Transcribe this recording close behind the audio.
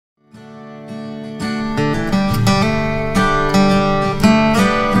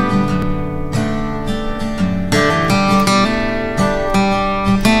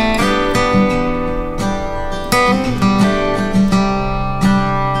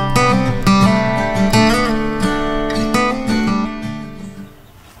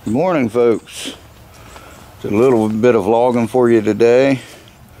Morning, folks. It's a little bit of vlogging for you today.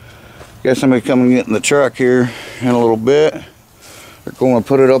 Got somebody coming to get in the truck here in a little bit. They're going to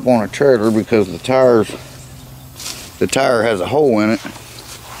put it up on a trailer because the tire has a hole in it.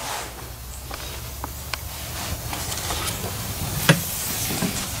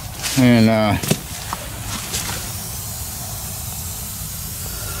 And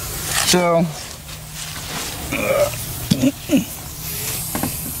so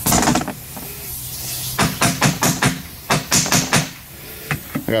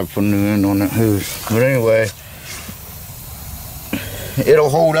I gotta put a new end on that hose. But anyway, it'll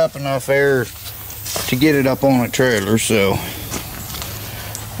hold up enough air to get it up on a trailer. So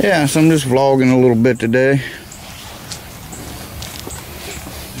yeah, so I'm just vlogging a little bit today.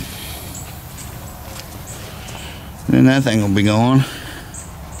 Then that thing will be gone.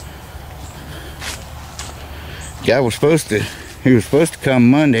 Guy was supposed to come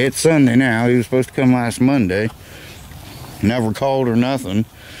Monday. It's Sunday now. He was supposed to come last Monday. Never called or nothing.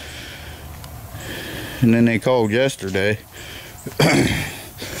 And then they called yesterday.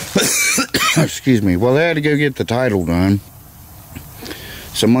 Excuse me. Well, they had to go get the title done.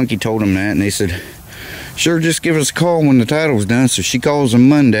 So Monkey told him that, and they said, sure, just give us a call when the title's done. So she calls him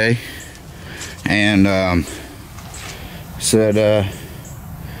Monday, and said,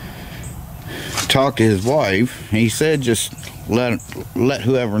 talk to his wife. He said just let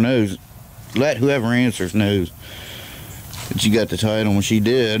whoever answers knows that you got the title. When she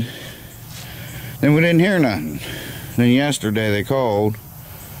did, then we didn't hear nothing. Then yesterday they called.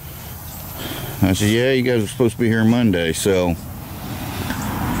 I said, yeah, you guys are supposed to be here Monday. So,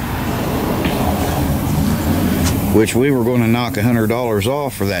 which we were going to knock $100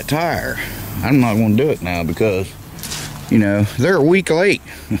 off for that tire. I'm not going to do it now because, you know, they're a week late.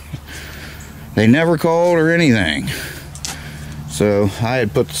 They never called or anything. So I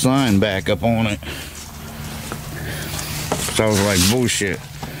had put the sign back up on it. So I was like, bullshit,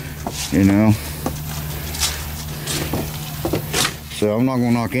 you know. So I'm not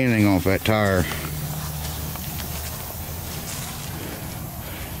gonna knock anything off that tire.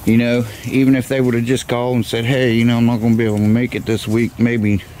 You know, even if they would have just called and said, hey, you know, I'm not gonna be able to make it this week,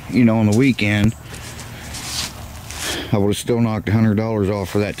 maybe, you know, on the weekend, I would have still knocked $100 off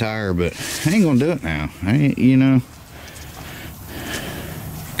for that tire. But I ain't gonna do it now. I ain't, you know,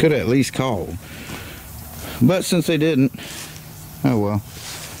 could have at least called. But since they didn't, oh well.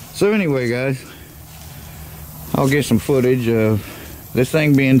 So anyway, guys, I'll get some footage of this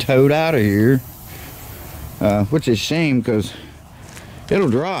thing being towed out of here, which is a shame because it'll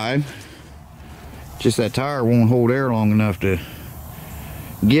drive. Just that tire won't hold air long enough to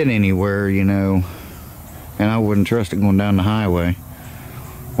get anywhere, you know. And I wouldn't trust it going down the highway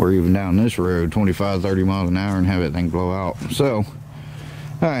or even down this road 25-30 miles an hour and have that thing blow out. So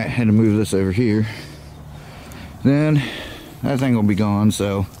alright, had to move this over here. Then that thing will be gone.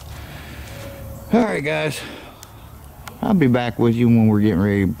 So alright, guys, I'll be back with you when we're getting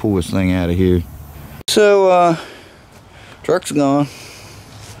ready to pull this thing out of here. So truck's gone.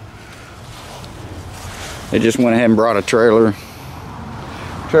 They just went ahead and brought a trailered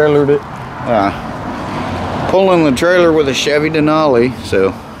it. Pulling the trailer with a Chevy Denali,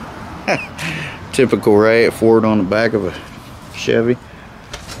 so typical, right? Ford on the back of a Chevy.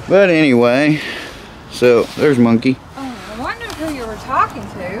 But anyway, so there's Monkey. Oh, I wondered who you were talking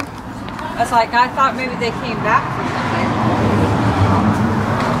to. I was like, I thought maybe they came back for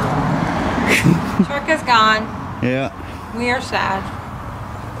something. Truck is gone. Yeah. We are sad,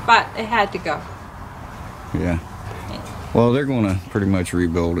 but it had to go. Yeah. Well, they're going to pretty much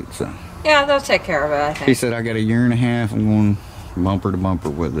rebuild it, so. Yeah, they'll take care of it, I think. He said, I got a year and a half. I'm going bumper to bumper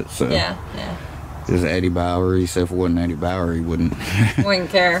with it, so. Yeah, yeah. This is Eddie Bauer. He said if it wasn't Eddie Bauer, he wouldn't.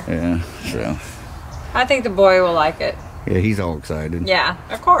 Wouldn't care. Yeah, so. I think the boy will like it. Yeah, he's all excited. Yeah,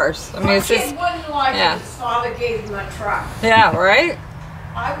 of course. I mean, it's just. Wouldn't like it. His father gave him a truck. Yeah, right?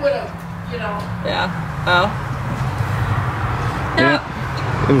 I would have, you know. Yeah. Oh. Yeah.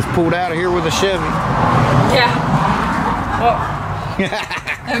 It was pulled out of here with a Chevy. Yeah. Well.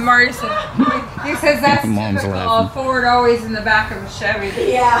 And Marty said, he says that's Mom's typical. laughing. Ford always in the back of a Chevy.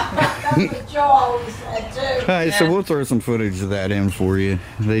 Yeah, that's what Joe always said too. Alright, Yeah. so we'll throw some footage of that in for you.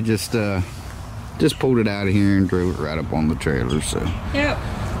 They just pulled it out of here and drove it right up on the trailer, so. Yep.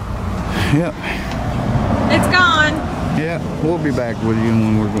 Yep. It's gone. Yeah, we'll be back with you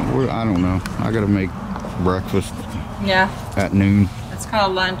when we're going. I don't know. I gotta make breakfast Yeah. at noon. It's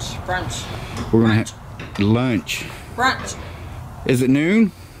called lunch, brunch. We're gonna have lunch. Brunch. Is it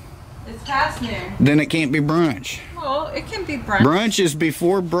noon? It's past noon. Then it can't be brunch. Well, it can be brunch. Brunch is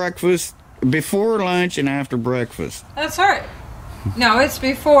before breakfast, before lunch, and after breakfast. That's right. No, it's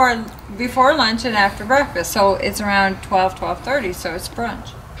before lunch and after breakfast. So it's around 12:30. So it's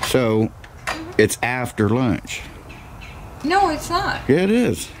brunch. So it's after lunch. No, it's not. Yeah, it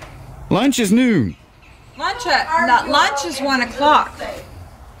is. Lunch is noon. Lunch is 1 o'clock.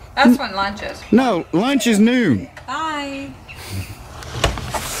 That's when lunch is. No, lunch is noon. Bye.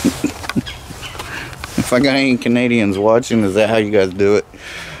 If I got any Canadians watching, is that how you guys do it?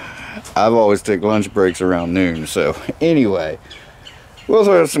 I've always took lunch breaks around noon. So anyway, we'll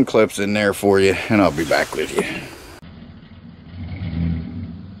throw some clips in there for you, and I'll be back with you.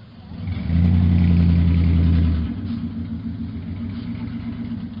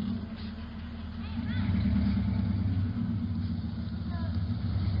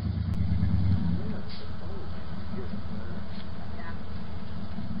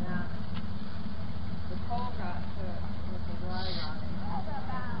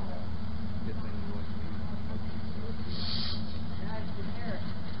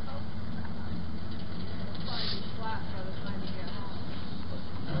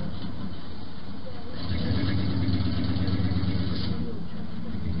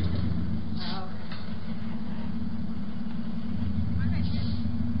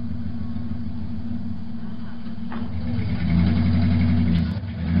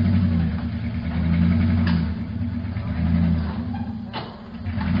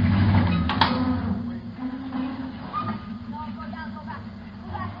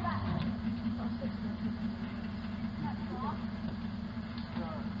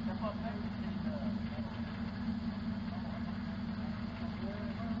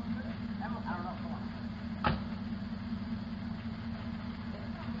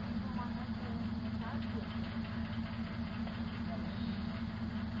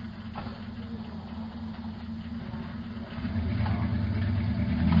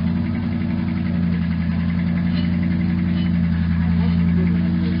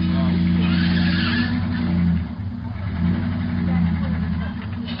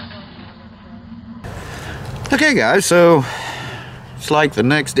 Okay guys, so it's like the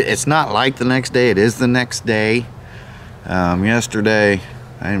next day. It's not like the next day, it is the next day. Yesterday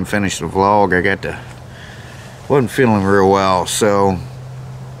I didn't finish the vlog. Wasn't feeling real well, so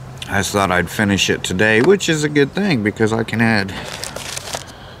I just thought I'd finish it today, which is a good thing because I can add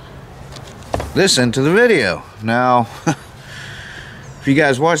this into the video. Now if you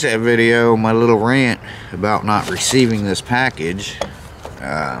guys watch that video, my little rant about not receiving this package,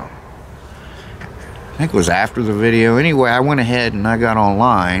 I think it was after the video. Anyway, I went ahead and I got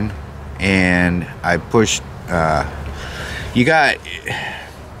online and I pushed,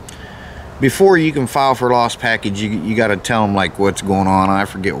 before you can file for lost package, you got to tell them like what's going on. I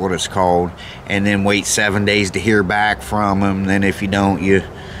forget what it's called, and then wait 7 days to hear back from them. Then if you don't,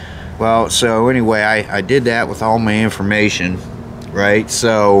 well, so anyway, I did that with all my information, right?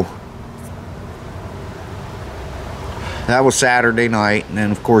 So that was Saturday night, and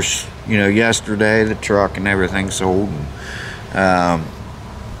then of course, you know, yesterday the truck and everything sold.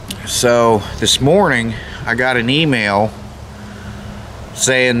 So this morning I got an email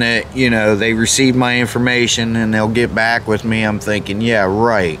saying that, you know, they received my information and they'll get back with me. I'm thinking, yeah,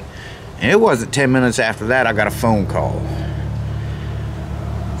 right. And it wasn't 10 minutes after that I got a phone call.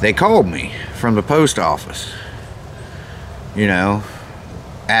 They called me from the post office, you know,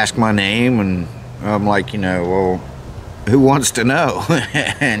 asked my name, and I'm like, you know, well, who wants to know?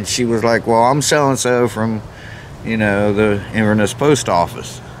 And she was like, well, I'm so-and-so from, you know, the Inverness post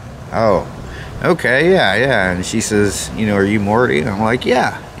office. Oh, okay, yeah. And she says, you know, are you Marty? And I'm like,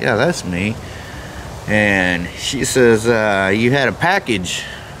 yeah, that's me. And she says, you had a package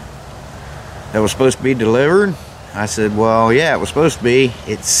that was supposed to be delivered? I said, well, yeah, it was supposed to be.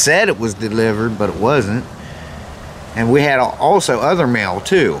 It said it was delivered, but it wasn't. And we had also other mail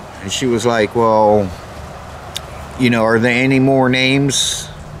too. And she was like, well, you know, are there any more names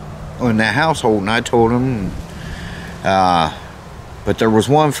in the household? And I told him, but there was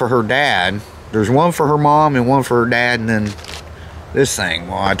one for her dad. There's one for her mom and one for her dad, and then this thing.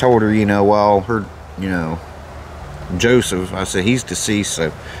 Well, I told her, you know, well, her, you know, Joseph, I said, he's deceased.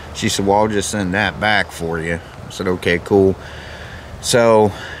 So she said, well, I'll just send that back for you. I said, okay, cool.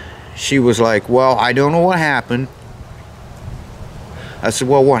 So she was like, well, I don't know what happened. I said,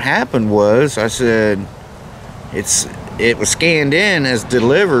 well, what happened was, I said, it was scanned in as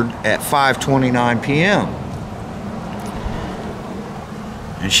delivered at 5:29 p.m.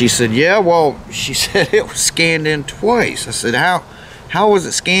 And she said, yeah, well, she said it was scanned in twice. I said, how was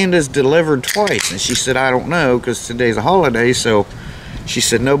it scanned as delivered twice? And she said, I don't know, because today's a holiday. So she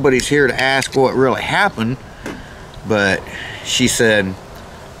said, nobody's here to ask what really happened. But she said,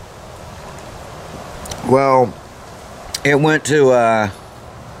 well, it went to,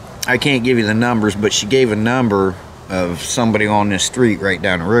 I can't give you the numbers, but she gave a number of somebody on this street right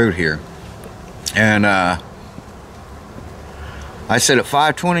down the road here. And I said, at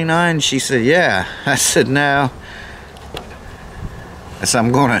 529? She said, yeah. I said, no. I said,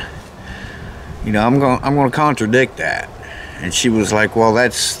 I'm gonna contradict that. And she was like, well,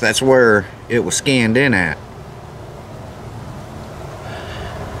 that's where it was scanned in at.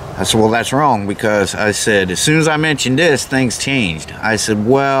 I said, well, that's wrong, because I said, as soon as I mentioned this, things changed. I said,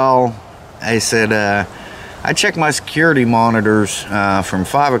 well, I checked my security monitors from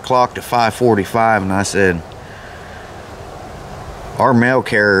 5 o'clock to 5:45, and I said, our mail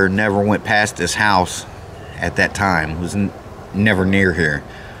carrier never went past this house at that time. It was never near here.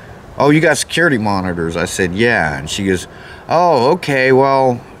 Oh, you got security monitors? I said, yeah. And she goes, oh, okay,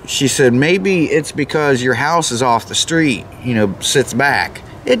 well, she said, maybe it's because your house is off the street, you know, sits back.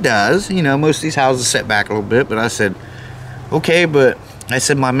 It does, you know, most of these houses sit back a little bit, but I said, okay, but I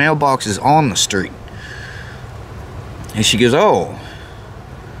said, my mailbox is on the street. And she goes, oh,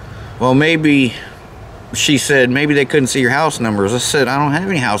 well, maybe, she said, maybe they couldn't see your house numbers. I said, I don't have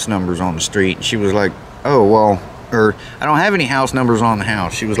any house numbers on the street. And she was like, oh, well, or I don't have any house numbers on the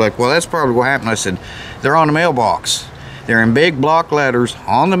house. She was like, well, that's probably what happened. I said, they're on the mailbox. They're in big block letters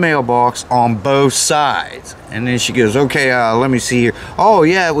on the mailbox on both sides. And then she goes, okay, let me see here. Oh,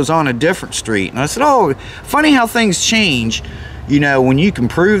 yeah, it was on a different street. And I said, oh, funny how things change. You know, when you can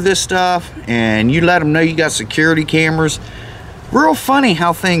prove this stuff and you let them know you got security cameras, real funny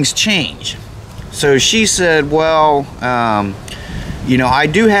how things change. So she said, well, you know, I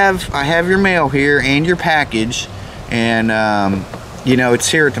have your mail here and your package, and you know, it's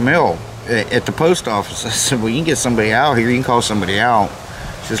here at the mail at the post office. I said, well, you can get somebody out here, you can call somebody out.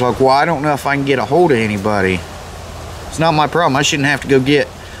 She's like, well, I don't know if I can get a hold of anybody. It's not my problem. I shouldn't have to go get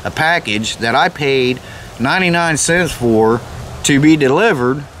a package that I paid 99 cents for to be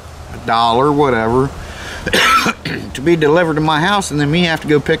delivered, $1, whatever, to be delivered to my house, and then me have to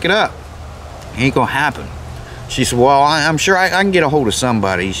go pick it up. Ain't gonna happen. She said, well, I'm sure I can get a hold of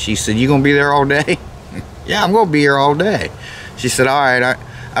somebody. She said, you gonna be there all day? Yeah, I'm gonna be here all day. She said, all right,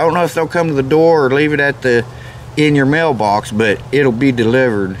 I don't know if they'll come to the door or leave it in your mailbox, but it'll be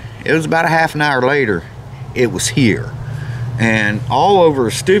delivered. It was about a half an hour later, it was here. And all over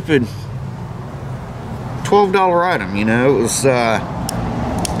a stupid $12 item, you know. It was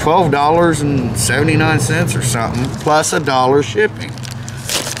 $12.79 or something, plus $1 shipping.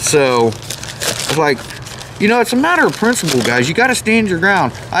 So it's like, you know, it's a matter of principle, guys. You got to stand your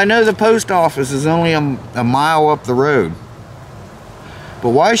ground. I know the post office is only a mile up the road, but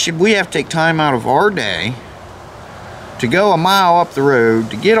why should we have to take time out of our day to go a mile up the road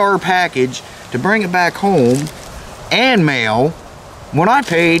to get our package, to bring it back home and mail, when I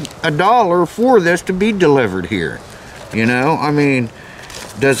paid $1 for this to be delivered here? You know, I mean,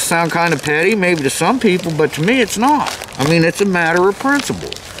 does it sound kind of petty? Maybe to some people, but to me it's not. I mean, it's a matter of principle,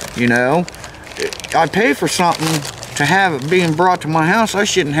 you know. I pay for something to have it being brought to my house. I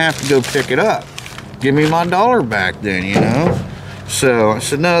shouldn't have to go pick it up. Give me my $1 back then, you know. So I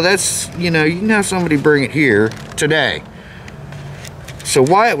said, no, that's, you know, you can have somebody bring it here today. So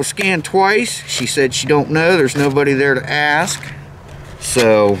why it was scanned twice, she said she don't know. There's nobody there to ask.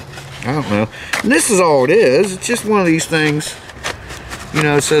 So, I don't know. And this is all it is. It's just one of these things, you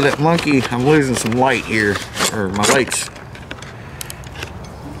know. So that monkey, I'm losing some light here, or my light's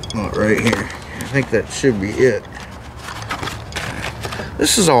not right here. I think that should be it.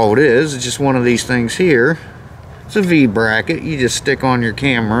 This is all it is. It's just one of these things here. It's a V bracket. You just stick on your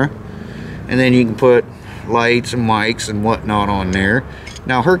camera, and then you can put lights and mics and whatnot on there.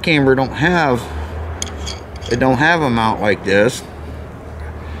 Now her camera don't have a mount like this,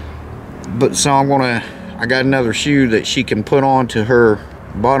 but so I got another shoe that she can put onto her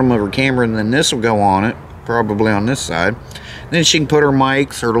bottom of her camera, and then this will go on it, probably on this side. Then she can put her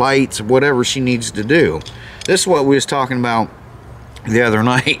mics, her lights, whatever she needs to do. This is what we was talking about the other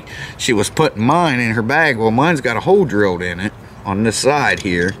night. She was putting mine in her bag. Well, mine's got a hole drilled in it on this side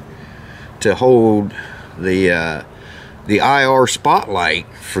here to hold the IR spotlight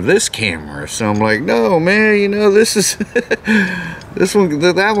for this camera. So I'm like, no, man, you know, this is this one,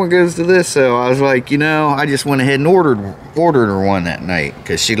 that one goes to this. So I was like, you know, I just went ahead and ordered her one that night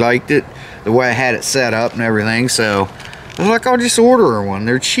because she liked it the way I had it set up and everything. So I was like, I'll just order her one.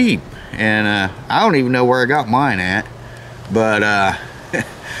 They're cheap, and I don't even know where I got mine at, but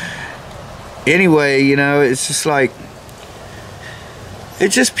anyway, you know, it's just like,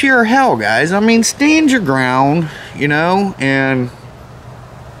 it's just pure hell, guys. I mean, stand your ground, you know, and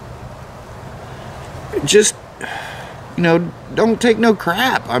just, you know, don't take no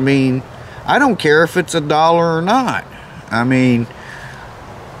crap. I mean, I don't care if it's $1 or not. I mean,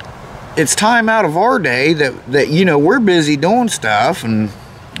 it's time out of our day that you know, we're busy doing stuff, and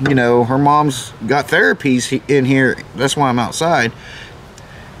you know, her mom's got therapies in here. That's why I'm outside.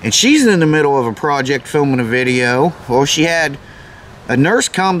 And she's in the middle of a project filming a video. Well, she had a nurse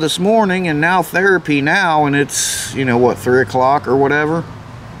come this morning and now therapy now, and it's, you know, what, 3 o'clock or whatever.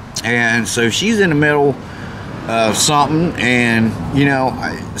 And so she's in the middle of something, and you know,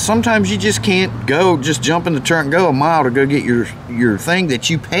 sometimes you just can't go, just jump in the truck and go a mile to go get your thing that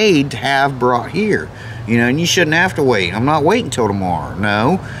you paid to have brought here. You know, and you shouldn't have to wait. I'm not waiting till tomorrow.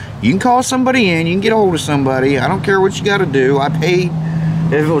 No, you can call somebody in, you can get hold of somebody. I don't care what you got to do. I paid.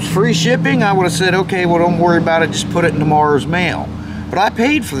 If it was free shipping, I would have said, okay, well, don't worry about it, just put it in tomorrow's mail. But I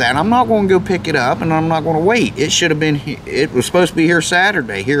paid for that. I'm not going to go pick it up, and I'm not going to wait. It should have been, it was supposed to be here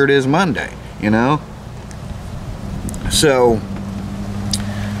Saturday. Here it is Monday, you know? So,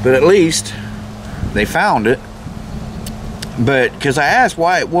 but at least they found it. But, because I asked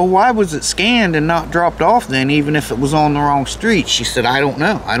why, well, why was it scanned and not dropped off then, even if it was on the wrong street? She said, I don't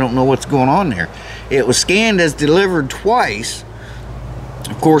know. I don't know what's going on there. It was scanned as delivered twice.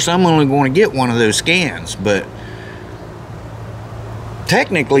 Of course, I'm only going to get one of those scans, but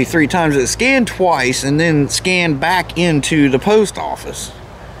technically 3 times. It scanned twice and then scanned back into the post office,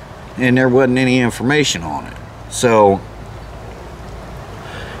 and there wasn't any information on it. So,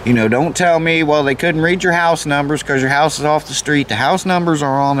 you know, don't tell me, well, they couldn't read your house numbers because your house is off the street. The house numbers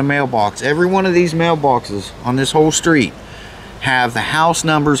are on the mailbox. Every one of these mailboxes on this whole street have the house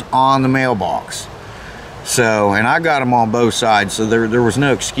numbers on the mailbox. So, and I got them on both sides, so there was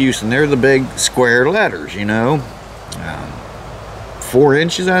no excuse. And they're the big square letters, you know, 4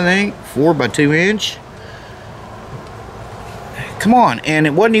 inches, I think, 4 by 2 inch. Come on, and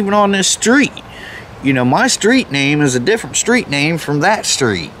it wasn't even on this street. You know, my street name is a different street name from that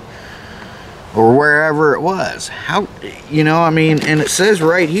street, or wherever it was. How, you know, I mean, and it says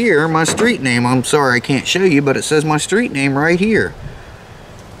right here, my street name. I'm sorry I can't show you, but it says my street name right here,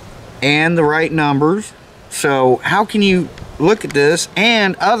 and the right numbers. So how can you look at this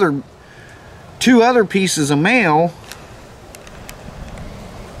and 2 other pieces of mail,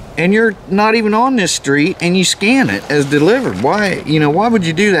 and you're not even on this street, and you scan it as delivered? Why, you know, why would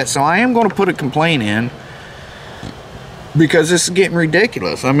you do that? So I am going to put a complaint in, because this is getting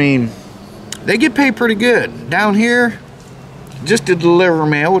ridiculous. I mean, they get paid pretty good down here. Just to deliver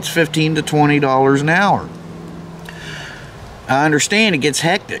mail, it's $15 to $20 an hour. I understand it gets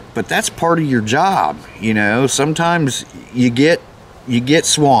hectic, but that's part of your job. You know, sometimes you get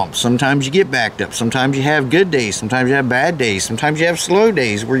swamped, sometimes you get backed up, sometimes you have good days, sometimes you have bad days, sometimes you have slow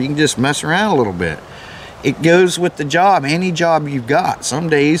days where you can just mess around a little bit. It goes with the job, any job you've got. Some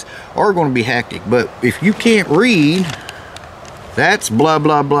days are going to be hectic, but if you can't read, that's blah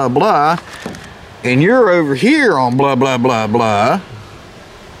blah blah blah, and you're over here on blah blah blah blah,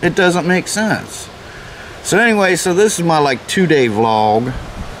 it doesn't make sense. So anyway, so this is my like 2-day vlog,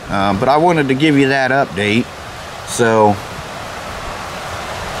 but I wanted to give you that update. So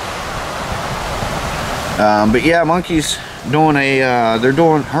but yeah, Monkey's doing her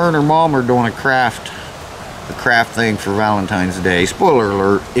and her mom are doing a craft thing for Valentine's Day. Spoiler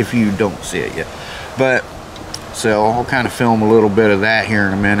alert if you don't see it yet. But so I'll kind of film a little bit of that here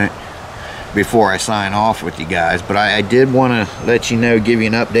in a minute before I sign off with you guys. But I did want to let you know, give you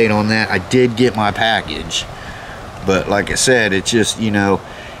an update on that. I did get my package, but like I said, it's just, you know,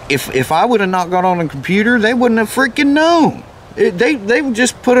 if I would have not got on the computer, they wouldn't have freaking known. They would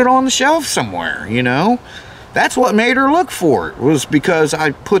just put it on the shelf somewhere, you know. That's what made her look for it, was because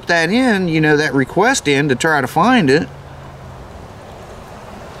I put that in, you know, that request in to try to find it,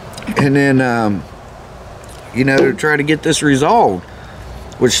 and then you know, to try to get this resolved,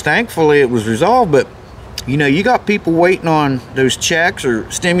 which thankfully it was resolved. But you know, you got people waiting on those checks or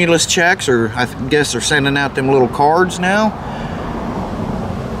stimulus checks, or I guess they're sending out them little cards now,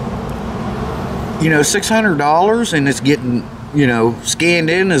 you know, $600, and it's getting, you know, scanned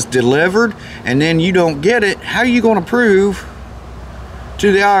in as delivered, and then you don't get it. How are you going to prove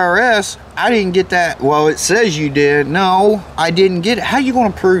to the IRS, I didn't get that? Well, it says you did. No, I didn't get it. How are you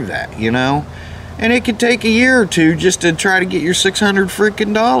going to prove that, you know? And it could take a year or two just to try to get your $600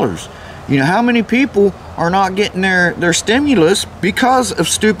 freaking dollars. You know, how many people are not getting their stimulus because of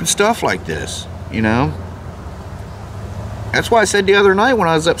stupid stuff like this, you know? That's why I said the other night when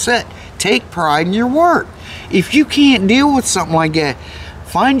I was upset, take pride in your work. If you can't deal with something like that,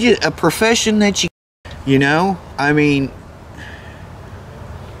 find you a profession that you know, I mean,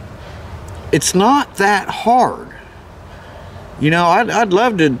 it's not that hard. You know, I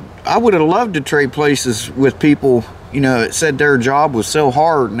would have loved to trade places with people, you know, that said their job was so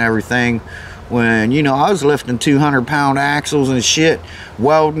hard and everything, when, you know, I was lifting 200-pound axles and shit,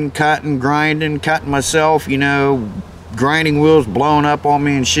 welding, cutting, grinding, cutting myself, you know, grinding wheels blowing up on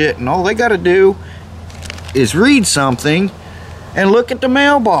me and shit, and all they got to do is read something and look at the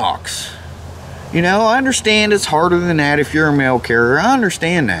mailbox. You know, I understand it's harder than that if you're a mail carrier. I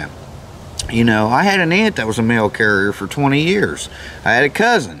understand that. You know, I had an aunt that was a mail carrier for 20 years. I had a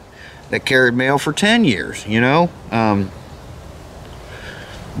cousin that carried mail for 10 years, you know.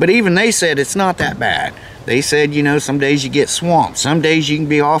 But even they said it's not that bad. They said, you know, some days you get swamped. Some days you can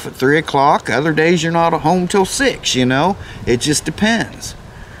be off at 3 o'clock. Other days you're not at home till 6, you know. It just depends.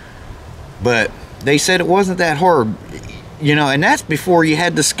 But they said it wasn't that hard, you know, and that's before you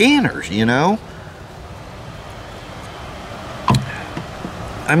had the scanners, you know.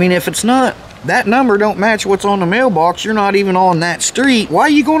 I mean, if it's not, that number don't match what's on the mailbox, you're not even on that street, why are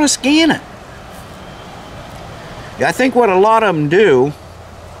you going to scan it? I think what a lot of them do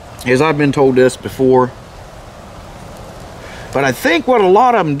is, I've been told this before, but I think what a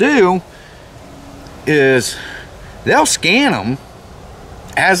lot of them do is they'll scan them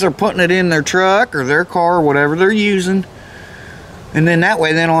as they're putting it in their truck or their car or whatever they're using, and then that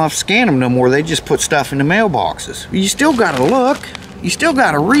way they don't have to scan them no more. They just put stuff in the mailboxes. You still got to look, you still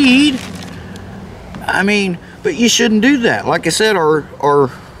got to read. I mean, but you shouldn't do that. Like I said,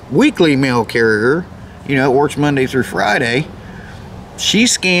 our weekly mail carrier, you know, it works Monday through Friday. She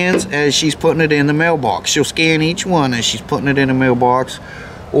scans as she's putting it in the mailbox. She'll scan each one as she's putting it in the mailbox.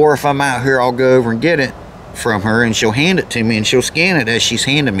 Or if I'm out here, I'll go over and get it from her and she'll hand it to me, and she'll scan it as she's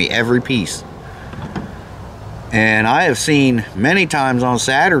handing me every piece. And I have seen many times on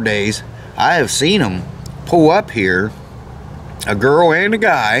Saturdays, I have seen them pull up here, a girl and a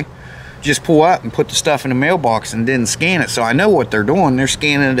guy, just pull up and put the stuff in the mailbox and didn't scan it. So I know what they're doing. They're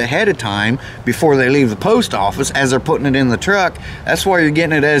scanning it ahead of time before they leave the post office as they're putting it in the truck. That's why you're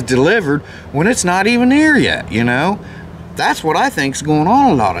getting it as delivered when it's not even here yet, you know. That's what I think's going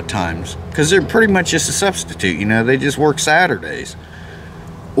on a lot of times, because they're pretty much just a substitute, you know. They just work Saturdays,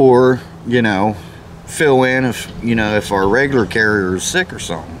 or, you know, fill in if, you know, if our regular carrier is sick or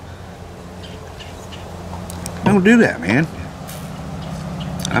something. Don't do that, man.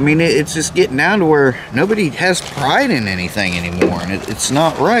 I mean, it's just getting down to where nobody has pride in anything anymore, and it's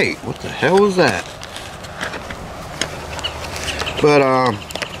not right. What the hell was that? But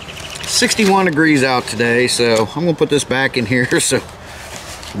 61 degrees out today, so I'm gonna put this back in here so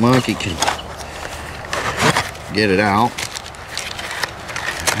Monkey can get it out.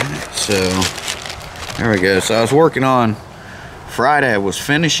 So there we go. So I was working on Friday. I was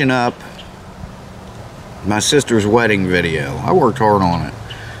finishing up my sister's wedding video. I worked hard on it.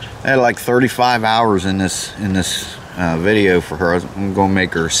 I had like 35 hours in this video for her. I'm gonna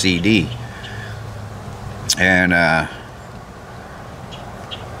make her a CD, and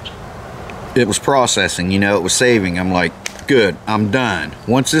it was processing, you know, it was saving. I'm like, good, I'm done.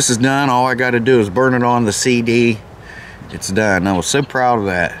 Once this is done, all I got to do is burn it on the CD. It's done. I was so proud of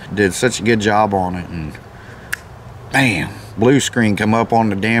that. Did such a good job on it, and bam, blue screen come up on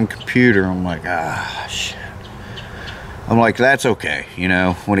the damn computer. I'm like, ah, shit. I'm like, that's okay, you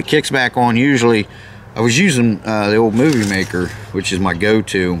know. When it kicks back on, usually I was using the old Movie Maker, which is my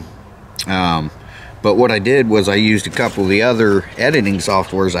go-to. But what I did was I used a couple of the other editing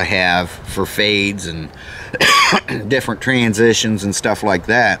softwares I have for fades and different transitions and stuff like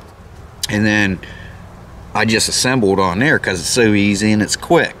that. And then I just assembled on there because it's so easy and it's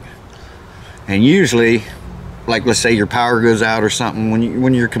quick. And usually, like let's say your power goes out or something,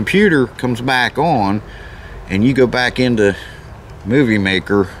 when your computer comes back on, and you go back into Movie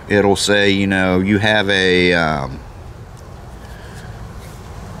Maker, it'll say, you know, you have a,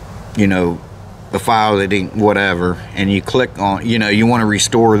 you know, a file that ain't whatever, and you click on, you know, you want to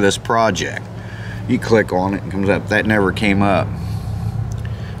restore this project. You click on it and it comes up. That never came up.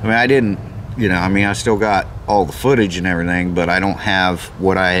 I mean, I didn't, you know, I mean, I still got all the footage and everything, but I don't have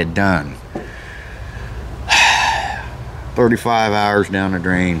what I had done. 35 hours down the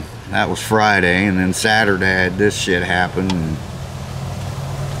drain. That was Friday, and then Saturday I had this shit happen.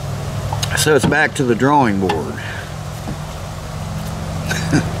 So it's back to the drawing board.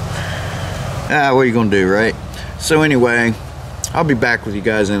 What are you gonna do, right? So anyway, I'll be back with you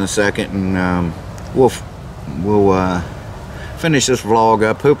guys in a second, and we'll finish this vlog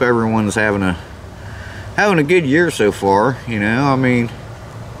up. Hope everyone's having a good year so far. You know, I mean,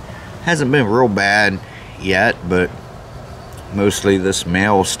 hasn't been real bad yet, but mostly this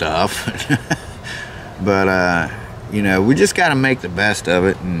mail stuff. But you know, we just got to make the best of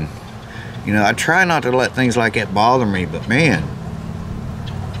it, and you know, I try not to let things like that bother me, but man,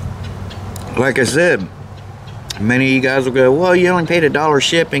 like I said, Many of you guys will go, well, you only paid $1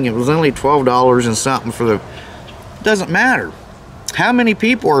 shipping. It was only $12 and something for the... Doesn't matter. How many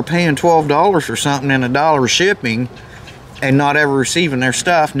people are paying $12 for something and $1 shipping and not ever receiving their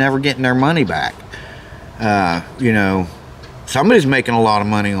stuff, never getting their money back? You know, somebody's making a lot of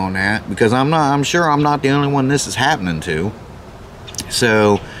money on that, because I'm sure I'm not the only one this is happening to.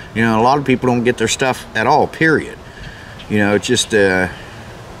 So, you know, a lot of people don't get their stuff at all, period. You know, it's just, you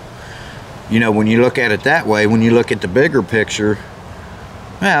know, when you look at it that way, when you look at the bigger picture,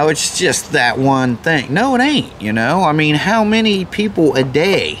 well, it's just that one thing. No, it ain't, you know. I mean, how many people a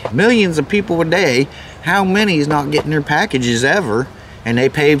day, millions of people a day, how many is not getting their packages ever? And they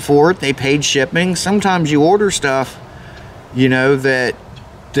paid for it, they paid shipping. Sometimes you order stuff, you know, that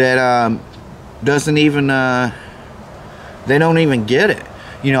doesn't even, they don't even get it.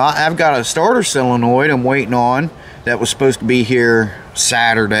 You know, I've got a starter solenoid I'm waiting on that was supposed to be here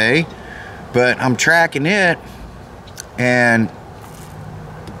Saturday, but I'm tracking it, and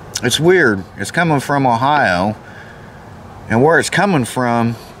it's weird. It's coming from Ohio, and where it's coming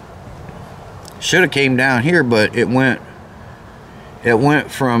from should have came down here, but it went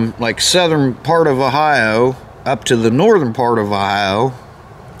from like southern part of Ohio up to the northern part of Ohio,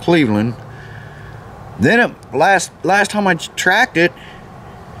 Cleveland. Then last time I tracked it,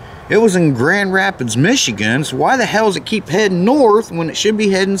 it was in Grand Rapids, Michigan. So why the hell does it keep heading north when it should be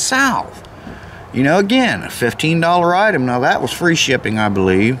heading south? You know, again, a $15 item. Now that was free shipping, I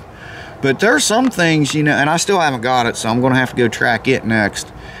believe. But there's some things, you know, and I still haven't got it, so I'm going to have to go track it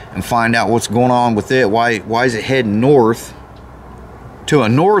next and find out what's going on with it. Why is it heading north to a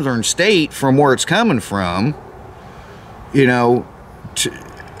northern state from where it's coming from, you know,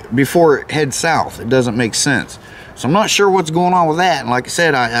 before it heads south? It doesn't make sense. So I'm not sure what's going on with that. And like I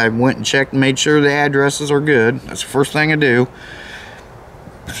said, I went and checked and made sure the addresses are good. That's the first thing I do.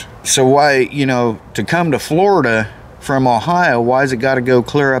 So why, you know, to come to Florida from Ohio, why has it got to go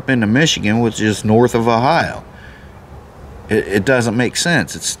clear up into Michigan, which is north of Ohio? It doesn't make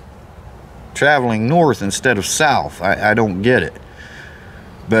sense. It's traveling north instead of south. I don't get it.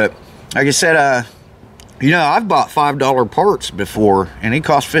 But like I said, you know, I've bought $5 parts before, and it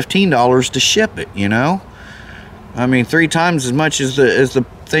cost $15 to ship it, you know. I mean, 3 times as much as the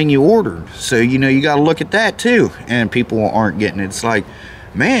thing you ordered. So, you know, you got to look at that too. And people aren't getting it. It's like,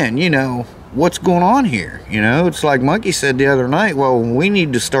 man, you know, what's going on here? You know, it's like Monkey said the other night, well, we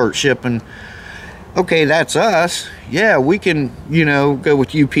need to start shipping. Okay, that's us. Yeah, we can, you know, go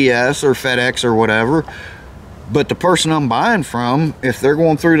with UPS or FedEx or whatever. But the person I'm buying from, if they're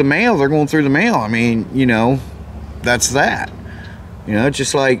going through the mail, they're going through the mail. I mean, you know, that's that. You know, it's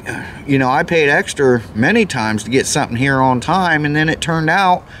just like, you know, I paid extra many times to get something here on time, and then it turned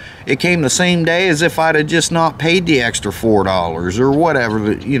out it came the same day as if I'd have just not paid the extra $4 or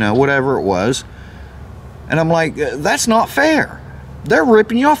whatever, you know, whatever it was. And I'm like, that's not fair. They're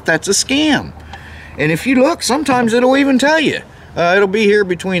ripping you off. That's a scam. And if you look, sometimes it'll even tell you. It'll be here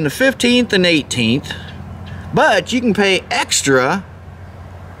between the 15th and 18th. But you can pay extra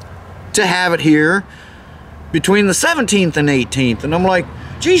to have it here between the 17th and 18th. And I'm like,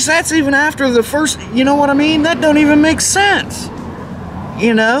 geez, that's even after the first, you know what I mean? That don't even make sense.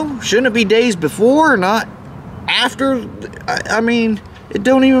 You know, shouldn't it be days before, not after? I mean, it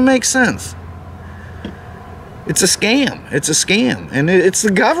don't even make sense. It's a scam. It's a scam. And it's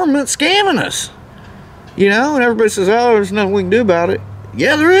the government scamming us. You know, and everybody says, oh, there's nothing we can do about it.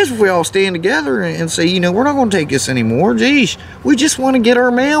 Yeah, there is if we all stand together and say, you know, we're not going to take this anymore. Geez, we just want to get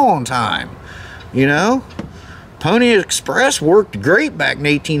our mail on time. You know? Pony Express worked great back in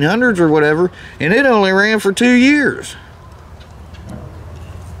the 1800s or whatever, and it only ran for 2 years.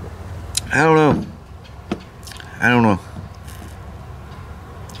 I don't know. I don't know.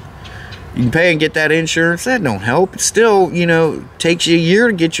 You can pay and get that insurance. That don't help. It still, you know, takes you a year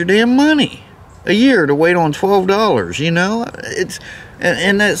to get your damn money. A year to wait on $12, you know?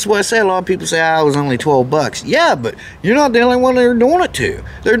 And that's what I say. A lot of people say, it was only $12. Yeah, but you're not the only one they're doing it to.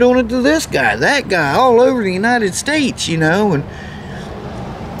 They're doing it to this guy, that guy, all over the United States, you know, and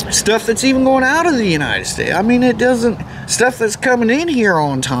stuff that's even going out of the United States. I mean, it doesn't, stuff that's coming in here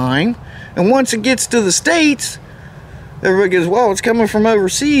on time, and once it gets to the States, everybody goes, well, it's coming from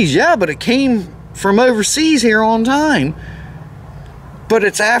overseas. Yeah, but it came from overseas here on time, but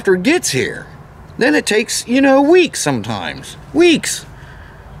it's after it gets here. Then it takes, you know, weeks sometimes. Weeks.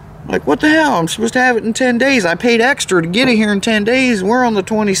 Like, what the hell? I'm supposed to have it in 10 days. I paid extra to get it here in 10 days. We're on the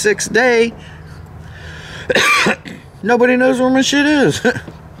 26th day. Nobody knows where my shit is.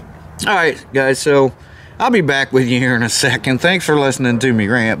 Alright, guys, so I'll be back with you here in a second. Thanks for listening to me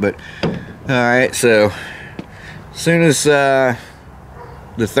rant, but alright, so as soon as the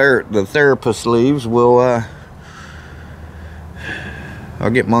therapist leaves, we'll I'll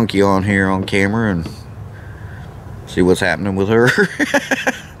get Monkey on here on camera and see what's happening with her.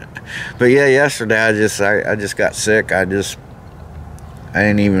 But yeah, yesterday I just got sick. I was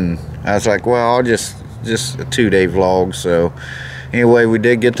like, well, I'll just a 2-day vlog. So anyway, we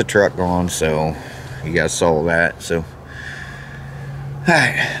did get the truck on, so you guys saw that. So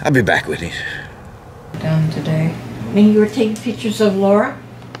alright, I'll be back with you. Done today. And you were taking pictures of Laura?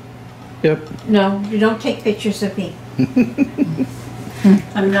 Yep. No, you don't take pictures of me.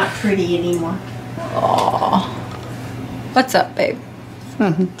 I'm not pretty anymore. Aww. What's up, babe?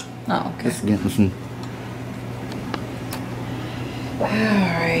 Mm-hmm. Oh, okay. Just getting some.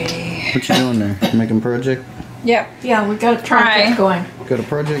 Alrighty. What you doing there? Making a project? Yep. Yeah, we got a project going. Got a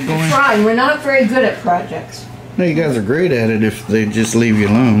project going? Trying. We're not very good at projects. No, you guys are great at it if they just leave you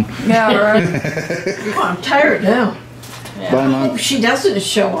alone. Yeah, right. Oh, I'm tired now. Bye, I Mom. hope she doesn't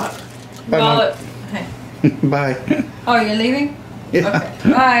show up. Bye, Well, Mom. Bye. oh, you're leaving? Yeah. Okay.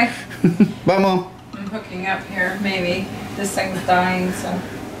 Bye. Bye, Mom. I'm hooking up here, maybe. This thing's dying, so.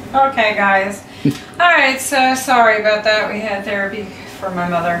 Okay, guys. Alright, so sorry about that. We had therapy for my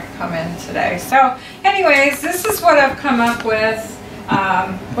mother come in today. So, anyways, this is what I've come up with.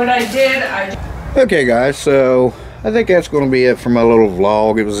 What I did, Okay, guys, so I think that's going to be it for my little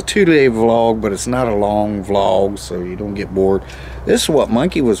vlog. It was a 2-day vlog, but it's not a long vlog, so you don't get bored. This is what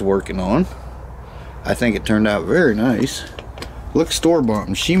Monkey was working on. I think it turned out very nice. Looks store-bought,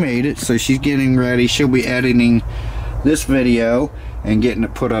 and she made it, so she's getting ready. She'll be editing this video and getting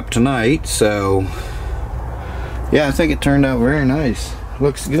it put up tonight. So yeah, I think it turned out very nice.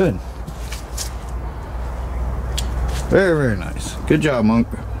 Looks good. Very, very nice. Good job, Monk.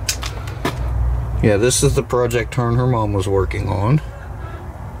 Yeah, this is the project her and her mom was working on.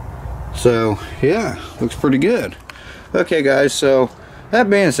 So yeah, looks pretty good. Okay, guys, so that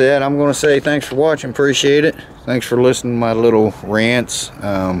being said, I'm going to say thanks for watching. Appreciate it. Thanks for listening to my little rants.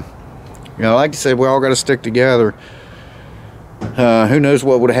 You know, like I said, we all got to stick together. Who knows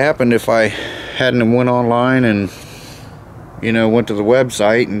what would have happened if I hadn't went online and, you know, went to the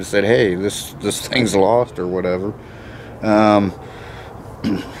website and said, hey, this thing's lost or whatever.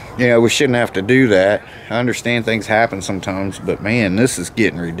 You know, we shouldn't have to do that. I understand things happen sometimes, but man, this is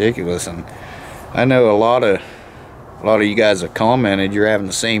getting ridiculous. And I know a lot of you guys have commented you're having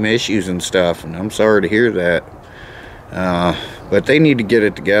the same issues and stuff, and I'm sorry to hear that. But they need to get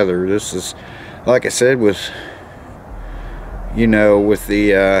it together. This is, like I said, with, you know, with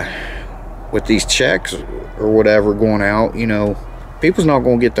the with these checks or whatever going out, you know, people's not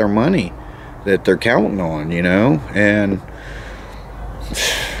going to get their money that they're counting on, you know. And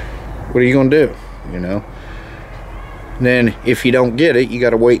what are you going to do, you know? And then if you don't get it, you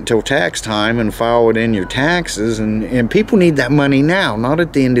got to wait until tax time and file it in your taxes. And people need that money now, not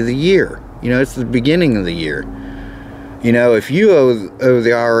at the end of the year. You know, it's the beginning of the year. You know, if you owe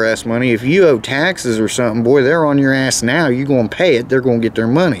the IRS money, if you owe taxes or something, boy, they're on your ass now. You're going to pay it. They're going to get their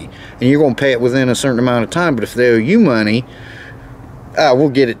money. And you're going to pay it within a certain amount of time. But if they owe you money, we'll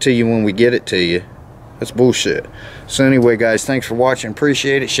get it to you when we get it to you. That's bullshit. So anyway, guys, thanks for watching.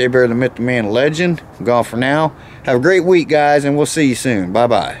 Appreciate it. Shea Bear, the Myth, the Man, Legend. I'm gone for now. Have a great week, guys, and we'll see you soon.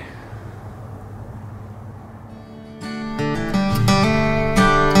 Bye-bye.